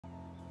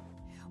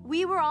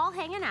we were all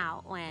hanging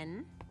out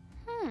when...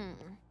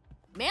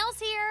 Mail's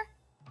here.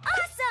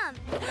 Awesome!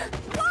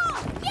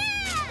 Whoa!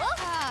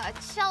 Yeah!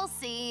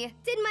 Chelsea.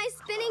 Did my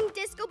spinning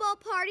disco ball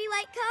party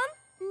light come?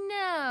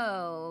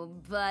 No,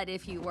 but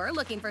if you were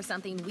looking for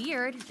something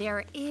weird,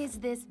 there is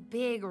this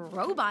big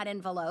robot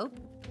envelope.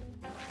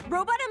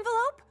 Robot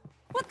envelope?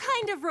 What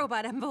kind of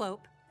robot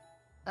envelope?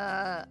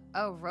 A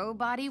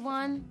robot-y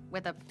one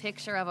with a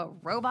picture of a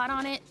robot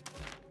on it.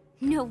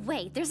 No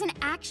way, there's an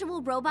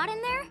actual robot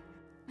in there?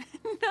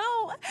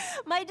 No,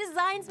 my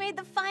designs made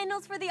the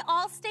finals for the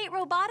All-State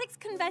Robotics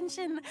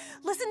Convention.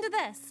 Listen to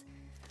this.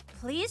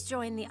 Please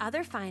join the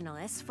other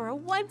finalists for a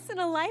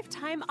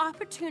once-in-a-lifetime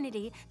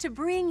opportunity to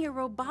bring your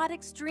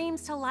robotics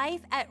dreams to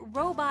life at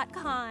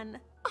RobotCon.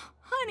 Oh,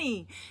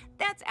 honey,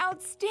 that's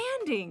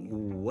outstanding.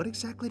 What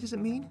exactly does it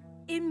mean?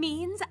 It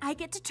means I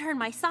get to turn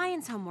my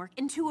science homework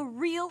into a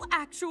real,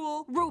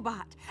 actual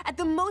robot at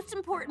the most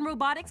important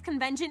robotics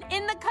convention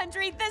in the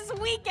country this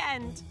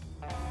weekend.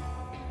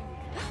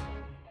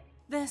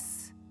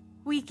 This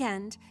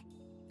weekend.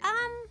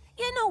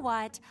 You know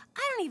what?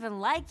 I don't even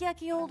like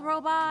yucky old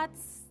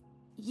robots.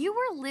 You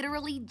were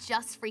literally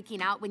just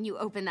freaking out when you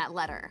opened that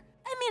letter.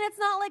 I mean, it's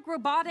not like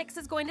robotics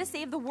is going to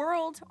save the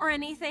world or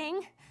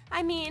anything.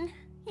 I mean,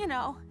 you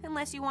know,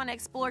 unless you want to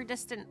explore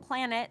distant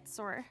planets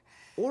or...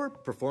 Or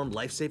perform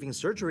life-saving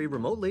surgery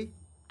remotely.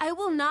 I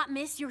will not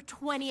miss your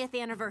 20th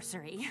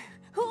anniversary.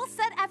 Who will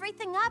set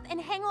everything up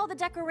and hang all the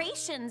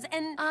decorations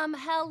and...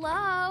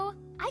 Hello?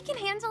 I can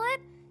handle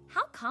it.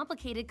 How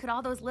complicated could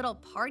all those little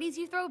parties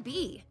you throw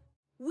be?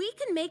 We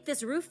can make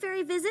this roof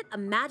fairy visit a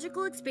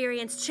magical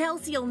experience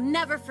Chelsea'll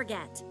never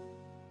forget.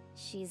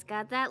 She's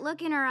got that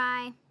look in her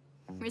eye.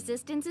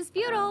 Resistance is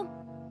futile.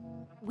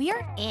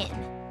 We're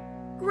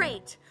in.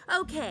 Great.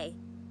 Okay.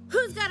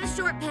 Who's got a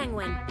short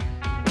penguin?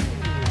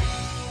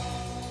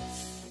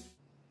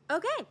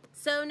 Okay,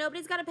 so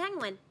nobody's got a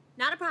penguin.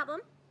 Not a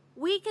problem.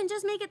 We can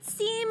just make it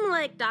seem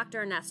like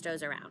Dr.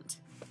 Ernesto's around.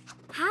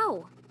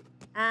 How?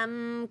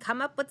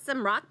 Come up with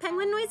some rock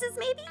penguin noises,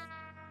 maybe?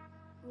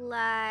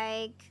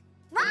 Like...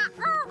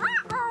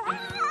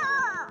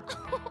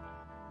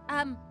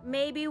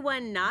 Maybe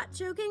when not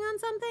joking on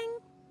something?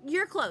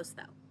 You're close,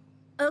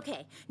 though.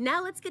 Okay,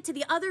 now let's get to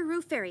the other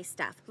roof fairy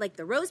stuff, like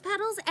the rose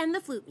petals and the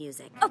flute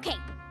music. Okay.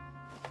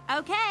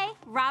 Okay,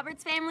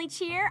 Robert's family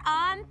cheer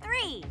on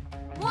 3.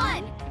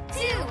 1,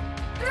 2,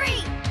 3.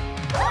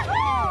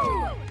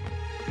 Woohoo!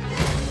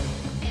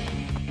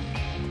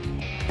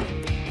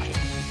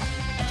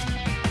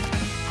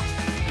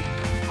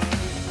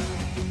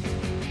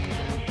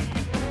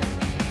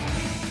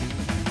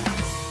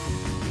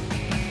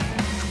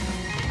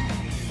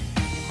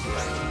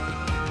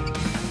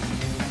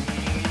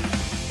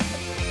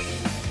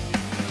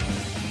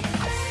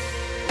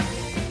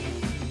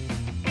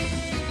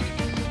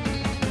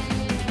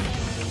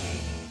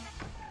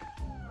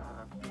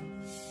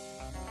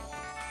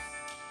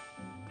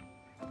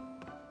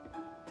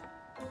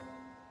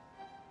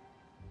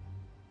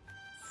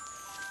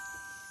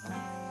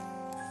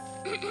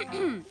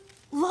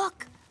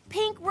 Look,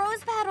 pink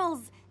rose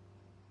petals.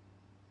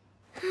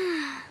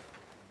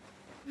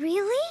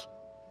 Really?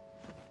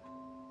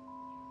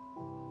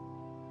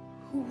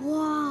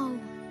 Whoa.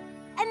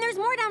 And there's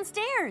more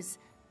downstairs.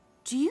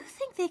 Do you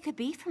think they could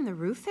be from the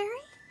roof fairy?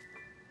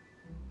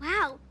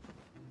 Wow.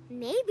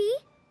 Maybe.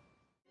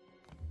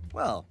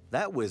 Well,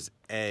 that was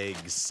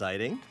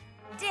exciting.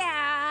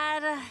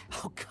 Dad.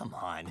 Oh, come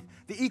on.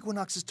 The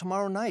equinox is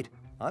tomorrow night.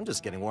 I'm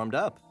just getting warmed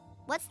up.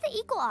 What's the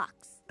equinox?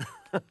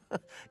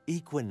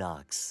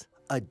 Equinox.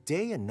 A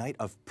day and night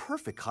of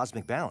perfect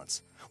cosmic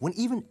balance, when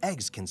even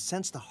eggs can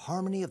sense the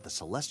harmony of the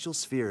celestial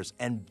spheres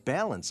and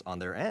balance on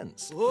their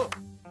ends. Whoa.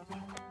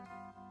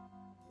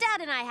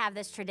 Dad and I have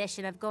this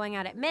tradition of going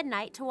out at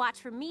midnight to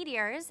watch for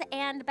meteors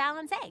and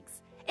balance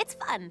eggs. It's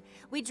fun.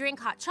 We drink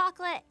hot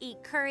chocolate,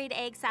 eat curried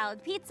egg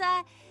salad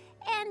pizza,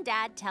 and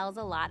Dad tells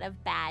a lot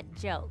of bad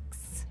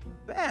jokes.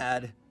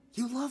 Bad?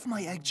 You love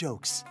my egg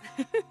jokes.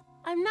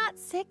 I'm not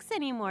 6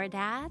 anymore,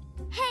 Dad.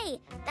 Hey,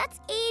 that's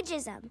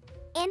ageism.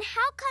 And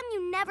how come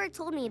you never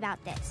told me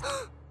about this?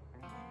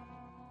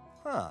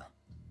 Huh.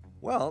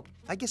 Well,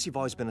 I guess you've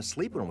always been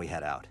asleep when we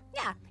head out.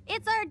 Yeah,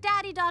 it's our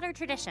daddy-daughter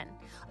tradition.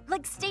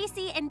 Like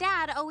Stacy and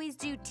Dad always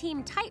do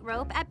team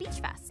tightrope at Beach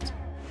Fest.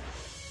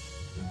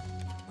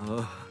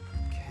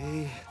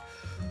 Okay.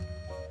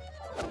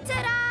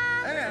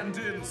 Ta-da! And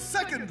in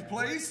second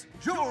place,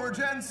 George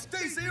and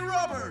Stacy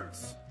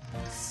Roberts.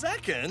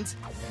 Second?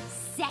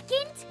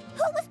 Second?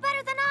 Who was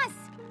better than us?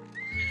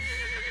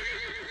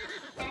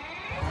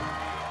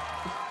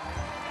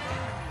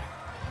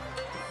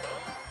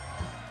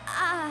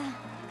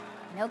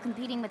 No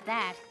competing with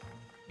that.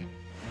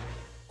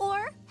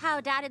 Or how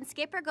Dad and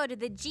Skipper go to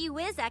the Gee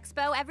Whiz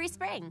Expo every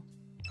spring.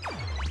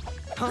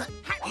 Huh?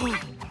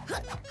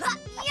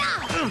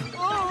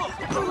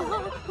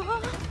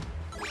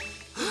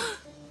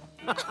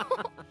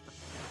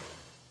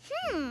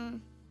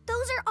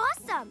 Those are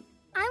awesome.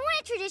 I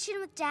want a tradition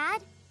with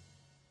Dad.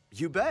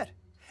 You bet.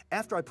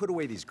 After I put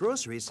away these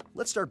groceries,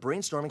 let's start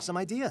brainstorming some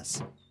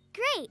ideas.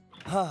 Great.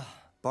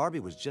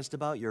 Barbie was just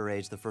about your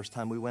age the first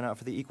time we went out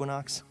for the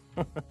equinox.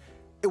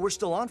 We're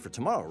still on for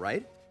tomorrow,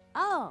 right?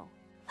 Oh,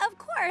 of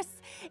course.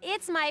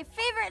 It's my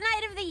favorite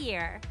night of the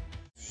year.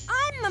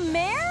 I'm the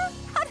mayor?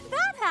 How did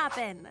that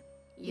happen?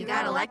 You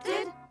got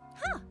elected?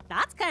 Huh,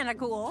 that's kind of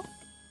cool.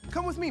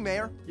 Come with me,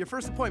 Mayor. Your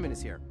first appointment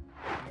is here.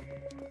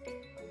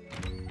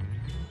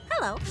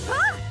 Hello.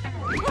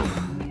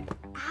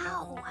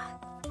 Ow.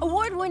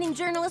 Award-winning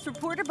journalist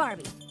reporter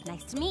Barbie.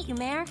 Nice to meet you,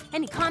 Mayor.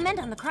 Any comment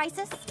on the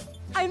crisis?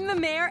 I'm the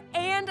mayor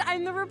and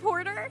I'm the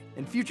reporter?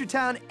 In Future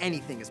Town,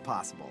 anything is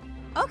possible.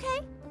 Okay.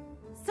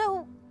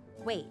 So,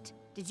 wait,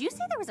 did you say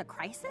there was a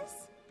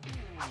crisis?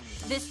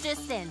 This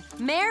just in.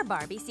 Mayor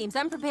Barbie seems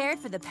unprepared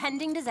for the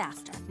pending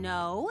disaster.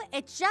 No,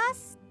 it's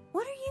just...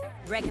 What are you?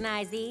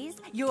 Recognize these?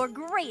 Your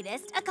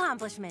greatest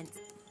accomplishments.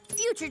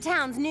 Future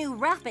Town's new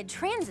rapid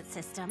transit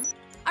system.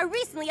 Our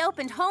recently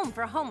opened home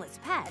for homeless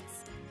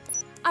pets.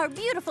 Our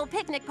beautiful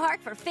picnic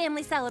park for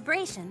family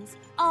celebrations.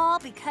 All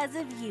because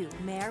of you,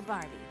 Mayor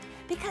Barbie.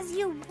 Because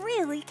you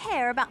really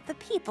care about the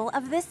people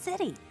of this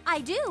city. I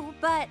do,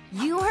 but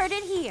you heard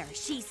it here.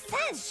 She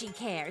says she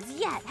cares,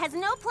 yet has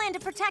no plan to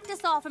protect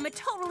us all from a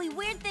totally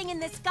weird thing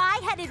in the sky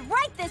headed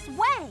right this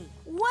way.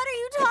 What are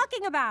you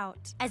talking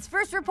about? As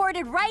first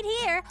reported right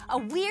here, a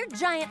weird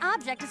giant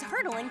object is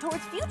hurtling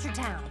towards Future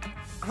Town.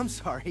 I'm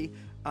sorry,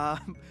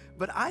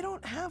 but I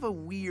don't have a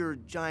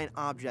weird giant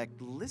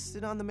object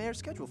listed on the mayor's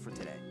schedule for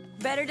today.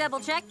 Better double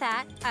check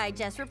that. I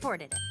just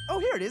reported it. Oh,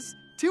 here it is,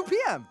 2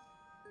 p.m.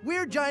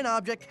 Weird giant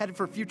object headed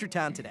for Future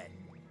Town today.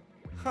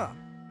 Huh,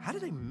 how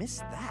did I miss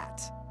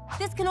that?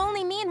 This can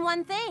only mean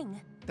one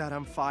thing. That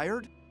I'm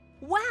fired?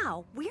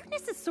 Wow,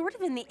 weirdness is sort of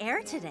in the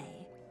air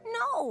today.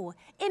 No,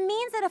 it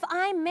means that if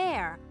I'm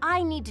mayor,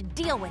 I need to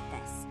deal with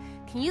this.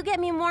 Can you get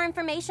me more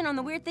information on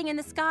the weird thing in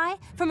the sky?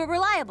 From a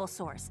reliable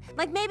source,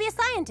 like maybe a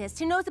scientist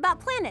who knows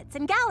about planets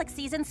and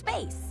galaxies and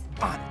space.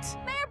 On it.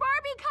 Mayor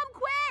Barbie, come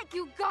quick!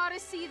 You gotta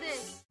see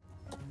this.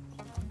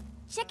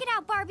 Check it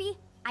out, Barbie.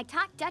 I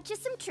taught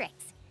Duchess some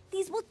tricks.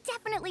 These will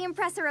definitely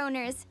impress her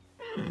owners.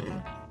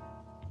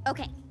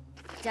 Okay,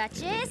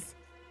 Duchess,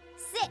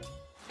 sit.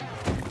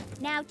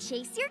 Now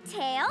chase your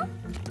tail.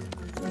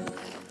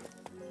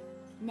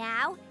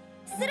 Now,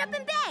 sit up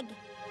and beg.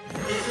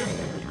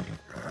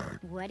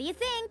 What do you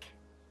think?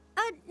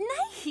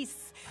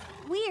 Nice.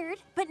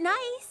 Weird, but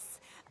nice.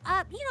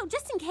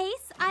 Just in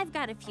case, I've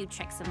got a few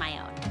tricks of my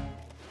own.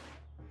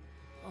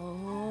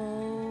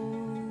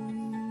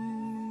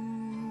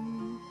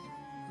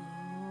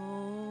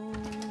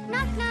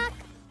 Knock, knock.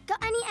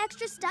 Got any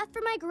extra stuff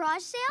for my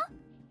garage sale?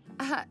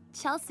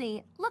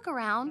 Chelsea, look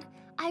around.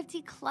 I've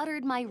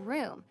decluttered my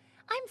room.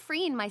 I'm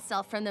freeing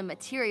myself from the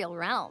material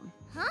realm.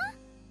 Huh?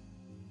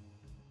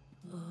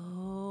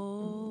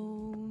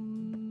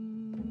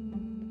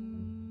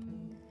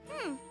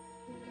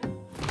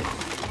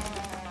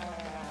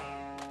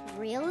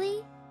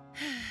 Really?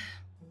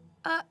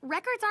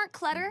 Records aren't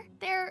clutter.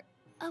 They're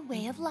a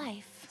way of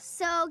life.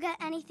 So, got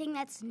anything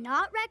that's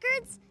not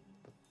records?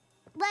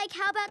 Like,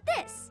 how about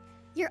this?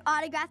 Your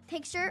autographed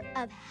picture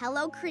of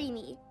Hello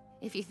Creamy.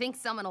 If you think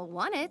someone will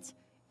want it.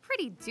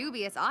 Pretty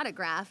dubious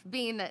autograph,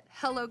 being that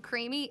Hello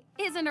Creamy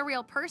isn't a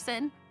real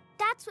person.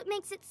 That's what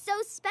makes it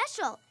so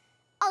special.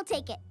 I'll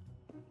take it.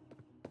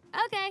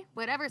 Okay,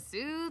 whatever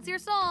soothes your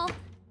soul.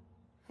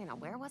 Hang on,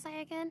 where was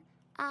I again?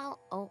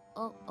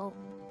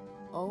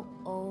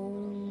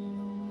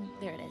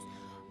 There it is.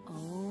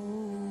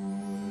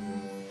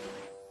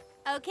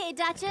 Okay,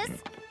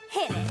 Duchess,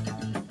 hit it.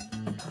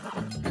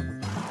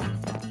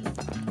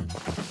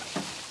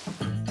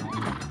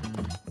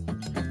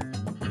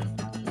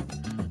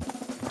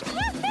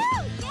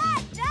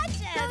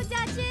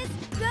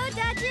 Go,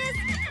 Duchess!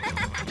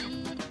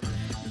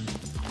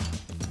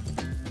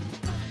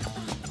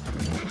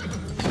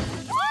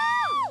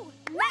 Woo!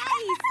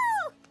 Nice!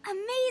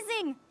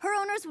 Amazing! Her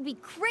owners would be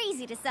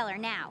crazy to sell her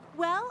now.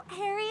 Well,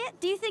 Harriet,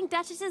 do you think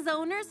Duchess's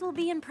owners will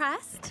be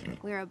impressed?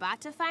 We're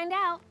about to find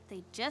out.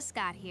 They just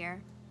got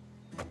here.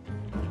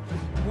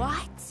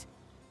 What?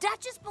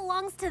 Duchess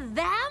belongs to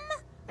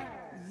them?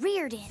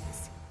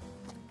 Reardons.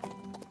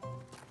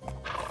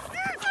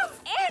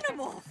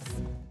 Animals!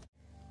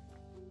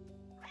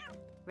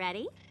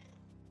 Ready?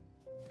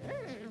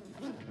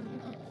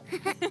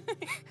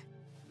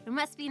 It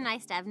must be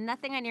nice to have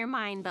nothing on your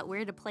mind but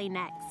where to play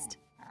next.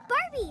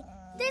 Barbie,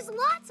 there's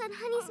lots on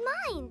Honey's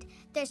mind.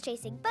 There's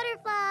chasing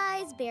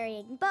butterflies,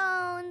 burying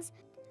bones,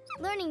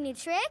 learning new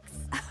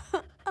tricks.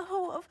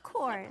 Oh, of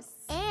course.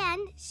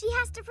 And she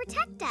has to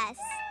protect us.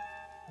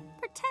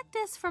 Protect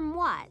us from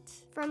what?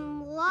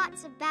 From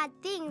lots of bad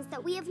things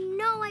that we have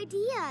no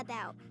idea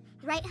about.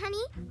 Right,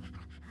 Honey?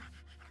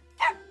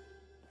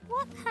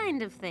 What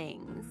kind of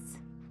things?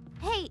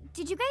 Hey,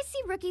 did you guys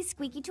see Rookie's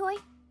squeaky toy?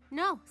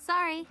 No,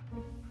 sorry.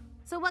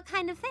 So what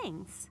kind of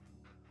things?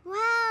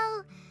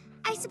 Well,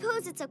 I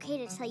suppose it's okay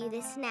to tell you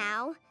this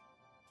now.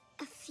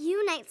 A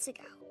few nights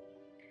ago,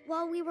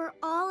 while we were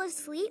all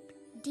asleep,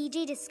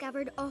 DJ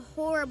discovered a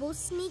horrible,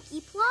 sneaky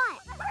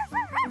plot.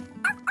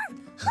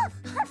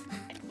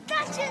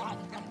 Gotcha!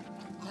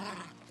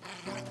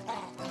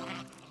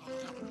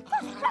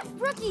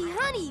 Rookie,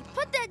 honey,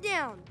 put that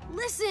down.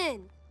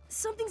 Listen,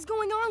 something's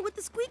going on with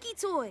the squeaky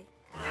toy.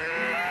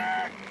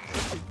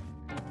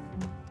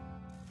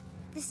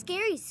 The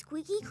scary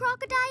squeaky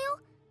crocodile?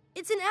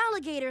 It's an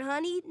alligator,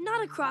 honey,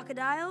 not a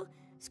crocodile.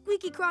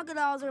 Squeaky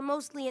crocodiles are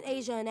mostly in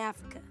Asia and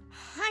Africa.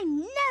 I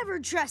never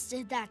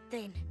trusted that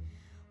thing.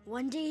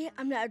 One day,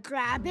 I'm gonna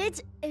grab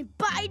it and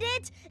bite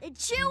it and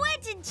chew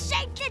it and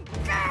shake it.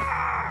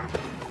 Grrr!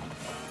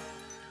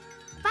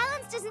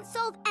 Violence doesn't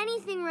solve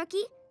anything,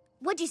 Rookie.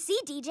 What'd you see,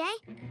 DJ?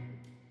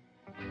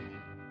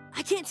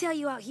 I can't tell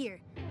you out here.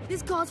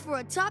 This calls for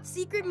a top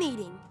secret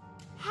meeting.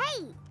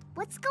 Hey,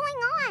 what's going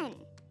on?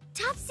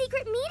 Top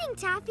secret meeting,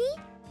 Taffy.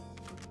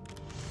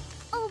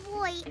 Oh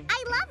boy,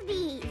 I love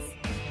these.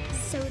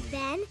 So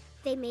then,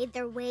 they made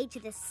their way to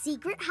the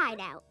secret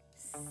hideout.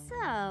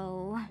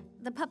 So,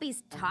 the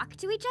puppies talk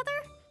to each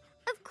other?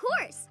 Of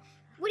course.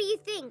 What do you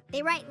think?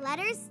 They write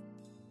letters?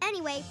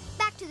 Anyway,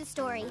 back to the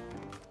story.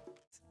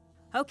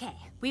 Okay,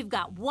 we've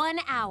got 1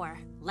 hour.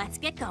 Let's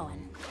get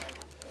going.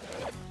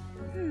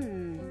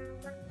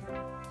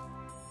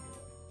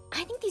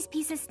 I think these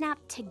pieces snap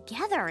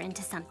together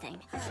into something.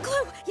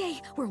 Glue!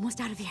 Yay, we're almost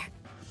out of here.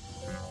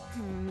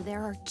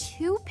 There are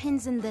 2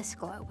 pins in this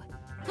globe.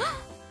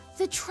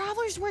 The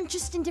travelers weren't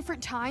just in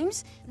different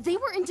times, they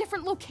were in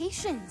different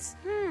locations.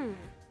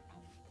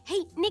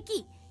 Hey,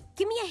 Nikki,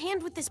 give me a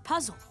hand with this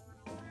puzzle.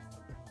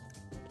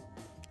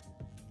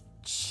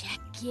 Check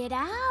it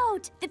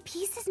out. The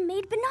pieces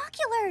made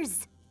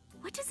binoculars.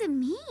 What does it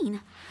mean?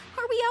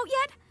 Are we out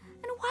yet?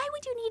 And why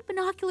would you need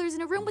binoculars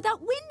in a room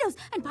without windows?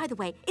 And by the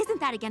way, isn't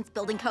that against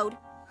building code?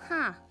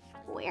 Huh,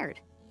 weird.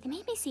 They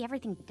made me see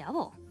everything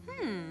double.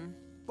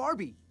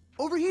 Barbie,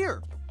 over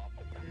here.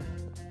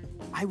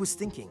 I was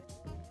thinking,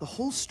 the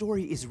whole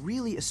story is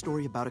really a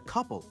story about a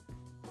couple.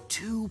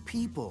 2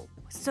 people.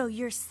 So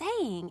you're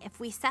saying if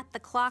we set the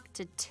clock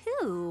to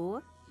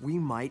 2... We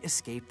might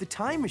escape the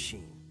time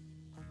machine.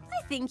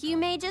 I think you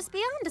may just be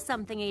onto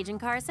something,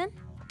 Agent Carson.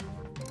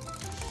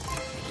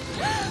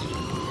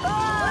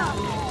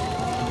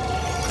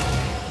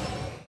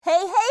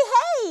 Hey, hey,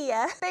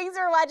 hey! Thanks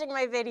for watching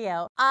my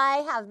video.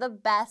 I have the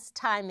best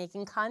time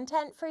making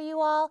content for you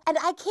all, and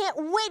I can't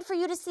wait for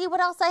you to see what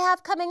else I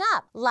have coming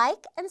up.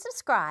 Like and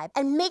subscribe,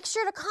 and make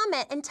sure to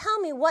comment and tell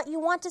me what you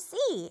want to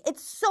see.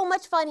 It's so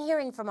much fun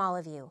hearing from all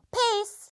of you. Peace!